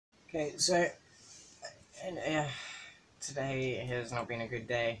Okay, so today has not been a good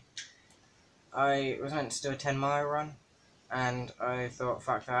day. I was meant to do a 10-mile run, and I thought,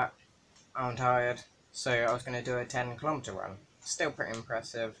 fuck that, I'm tired, so I was going to do a 10-kilometer run. Still pretty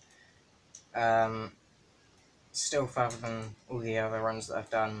impressive. Still further than all the other runs that I've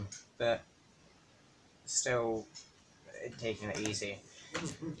done, but still taking it easy.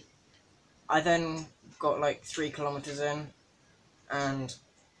 I then got like 3 kilometers in, and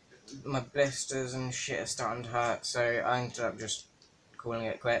my blisters and shit are starting to hurt, so I ended up just calling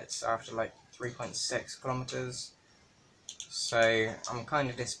it quits after like 3.6 kilometers. So I'm kind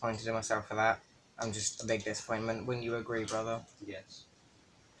of disappointed in myself for that. I'm just a big disappointment. Wouldn't you agree, brother? Yes.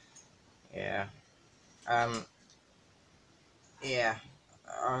 Yeah. Yeah.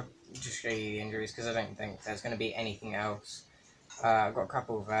 I'll just show you the injuries because I don't think there's going to be anything else. I've got a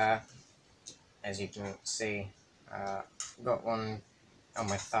couple there, as you can see. Got one on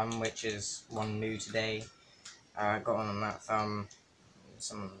my thumb, which is one new today. Got one on that thumb.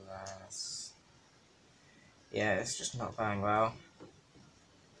 Some of that. Yeah, it's just not going well.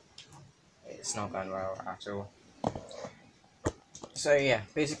 It's not going well at all. So yeah,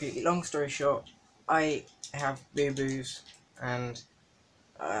 basically, long story short, I have boo-boos, and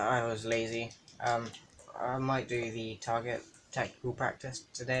I was lazy. I might do the target technical practice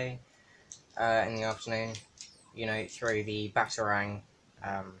today in the afternoon. You know, throw the batarang.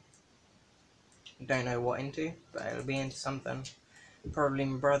 Don't know what into, but it'll be into something. Probably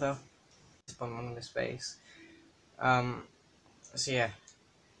my brother. On one of the space. So yeah,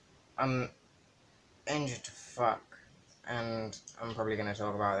 I'm injured to fuck, and I'm probably going to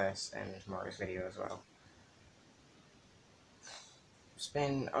talk about this in tomorrow's video as well. It's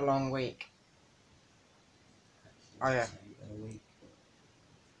been a long week. Oh yeah. A week.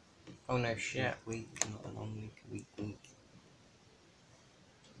 Oh no shit. Week, not a long week. Week.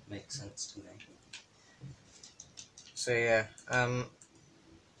 Makes sense to me. So yeah,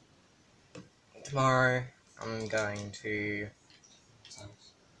 tomorrow I'm going to...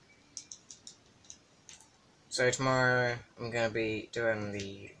 So tomorrow I'm going to be doing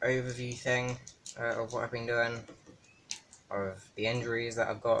the overview thing of what I've been doing, of the injuries that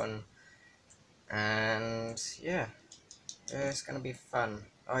I've gotten, and yeah, it's going to be fun.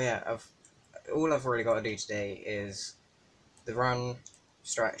 Oh yeah, all I've really got to do today is the run,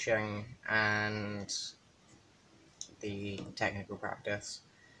 stretching, and the technical practice.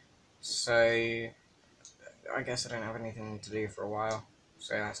 So I guess I don't have anything to do for a while,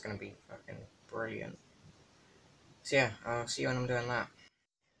 so that's going to be fucking brilliant. So yeah, I'll see you when I'm doing that.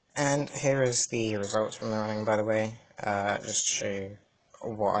 And here is the results from the running, by the way, just to show you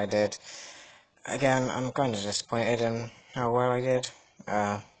what I did. Again, I'm kind of disappointed in how well I did,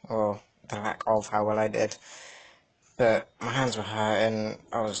 or the lack of how well I did, but my hands were hurting,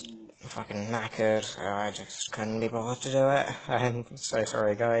 I was fucking knackered, I just couldn't be bothered to do it. I'm so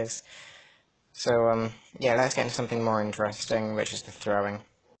sorry, guys. So, yeah, let's get into something more interesting, which is the throwing.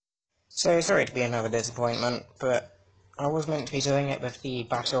 So, sorry to be another disappointment, but I was meant to be doing it with the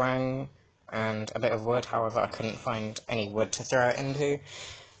batarang and a bit of wood, however I couldn't find any wood to throw it into.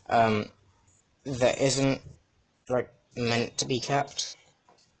 That isn't, like, meant to be kept.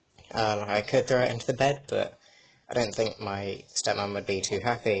 Like, I could throw it into the bed, but I don't think my stepmom would be too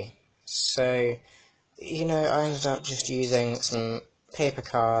happy. So, you know, I ended up just using some paper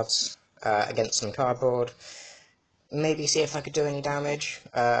cards against some cardboard. Maybe see if I could do any damage.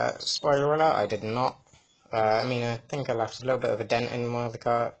 Spoiler alert, I did not. I mean, I think I left a little bit of a dent in one of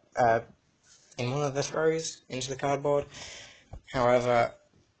the in one of the throws into the cardboard. However,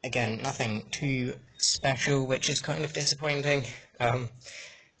 again, nothing too special, which is kind of disappointing.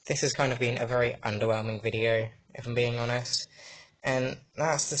 This has kind of been a very underwhelming video, if I'm being honest. And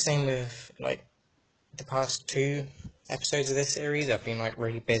that's the same with, like, the past 2 episodes of this series. I've been, like,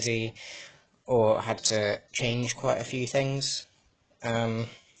 really busy, or had to change quite a few things. The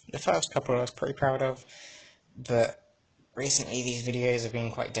first couple I was pretty proud of, but recently these videos have been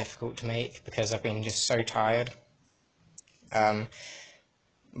quite difficult to make because I've been just so tired. By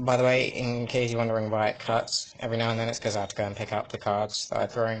the way, in case you're wondering why it cuts, every now and then it's because I have to go and pick up the cards that I'm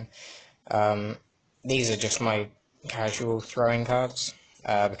throwing. These are just my casual throwing cards,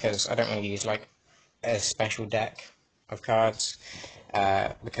 because I don't really use, like, a special deck of cards,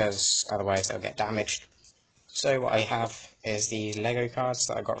 because otherwise they'll get damaged. So what I have is these Lego cards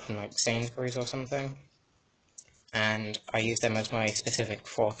that I got from, like, Sainsbury's or something, and I use them as my specific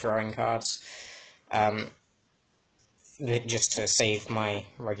 4 throwing cards, just to save my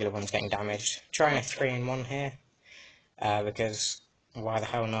regular ones getting damaged. Trying a 3-in-1 here, because why the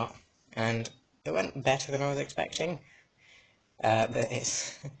hell not? And it went better than I was expecting. but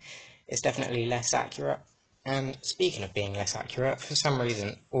it's it's definitely less accurate. And speaking of being less accurate, for some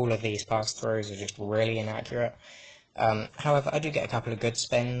reason all of these pass throws are just really inaccurate. However, I do get a couple of good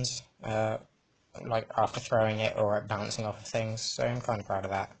spins, like after throwing it or it bouncing off of things, so I'm kind of proud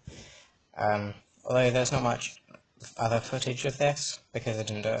of that. Although there's not much other footage of this because I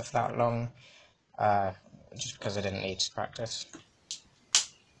didn't do it for that long, just because I didn't need to practice.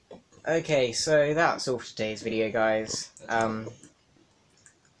 Okay, so that's all for today's video, guys.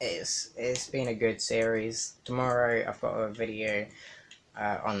 It's been a good series. Tomorrow I've got a video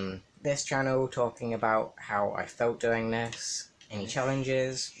on this channel talking about how I felt doing this, any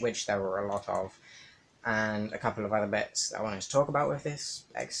challenges, which there were a lot of, and a couple of other bits that I wanted to talk about with this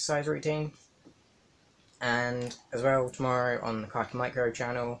exercise routine. And as well, tomorrow on the Kaki Micro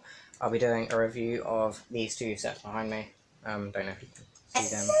channel, I'll be doing a review of these two sets behind me. Don't know if you can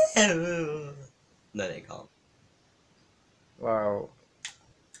see them. No, they can't. Well,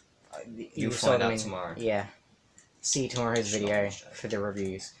 You'll saw find them out tomorrow. Yeah. See tomorrow's video for the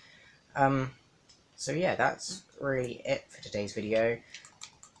reviews. So yeah, that's really it for today's video.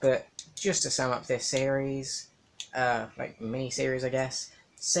 But just to sum up this series, like mini-series I guess,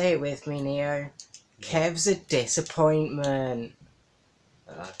 say it with me, Neo. Kev's a disappointment.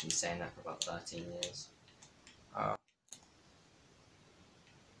 I've been saying that for about 13 years.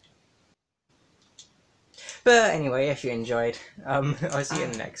 But anyway, if you enjoyed, I'll see you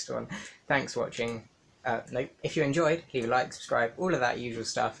in the next one. Thanks for watching. No, if you enjoyed, leave a like, subscribe, all of that usual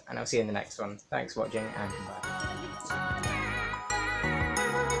stuff, and I'll see you in the next one. Thanks for watching, and goodbye.